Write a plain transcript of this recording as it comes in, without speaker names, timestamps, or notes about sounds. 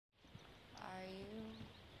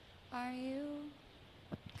Are you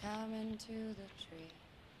coming to the tree?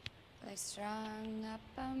 They strung up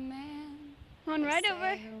a man. One right They over.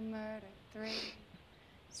 say who murdered 3.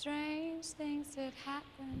 Strange things did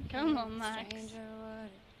happen. Come on, Max. Stranger would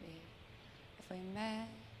it be if we met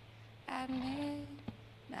at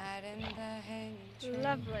midnight in the hanging tree?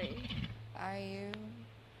 Lovely. Are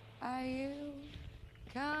you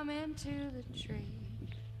coming to the tree?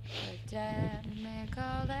 The dead man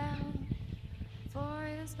called out for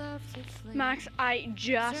his love to flee. Max, I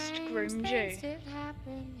just groomed you. Things did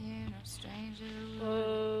happen here, no stranger would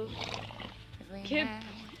Oh, if we Kid. met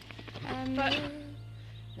at But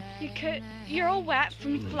midnight you in could. the You're all hanging wet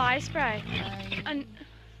from tree. fly spray. And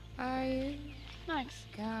Are you Max,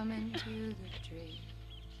 coming to the tree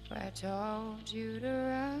where I told you to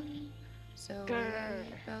run so Grr.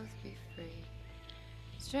 we'd both be free?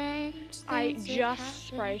 Strange I things did just happen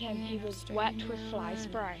sprayed him. He here, was no wet with stranger fly would it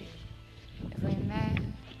spray. be if we met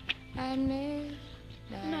at midnight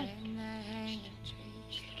No. in the hanging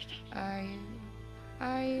tree?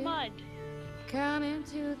 Are you Mud. coming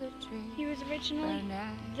to the tree? He was Where originally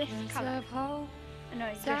this necklace colour. of hope No,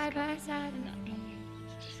 this side colour. by side with me.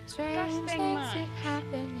 Strange Disgusting, things Max. did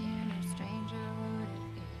happen here, no stranger would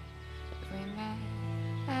it be if we met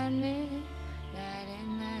at midnight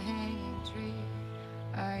in the hanging tree.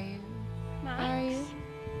 Are you Max,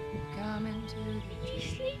 coming to the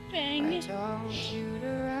he's tree? I sleeping. told you to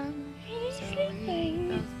run He's so sleeping.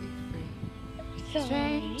 we'd both be free. Sorry.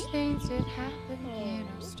 Strange things did happen here,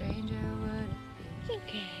 no Oh. stranger would it It's be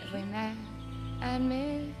okay. if we met at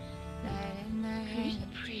midnight in the Who's hanging a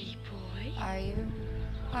tree. pretty boy?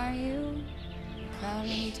 Are you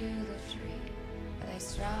coming to the tree where they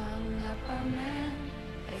strung up a man?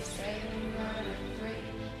 They say we murdered 3.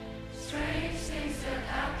 Strange things that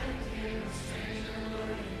happened here, no stranger would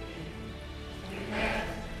it be. We met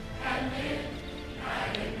at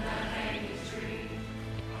midnight in the hanging tree.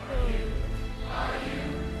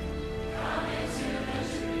 Coming to the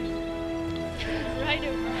tree. Right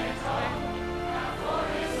over my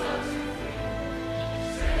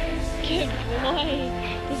Good boy.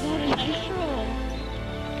 Is that a nice roll?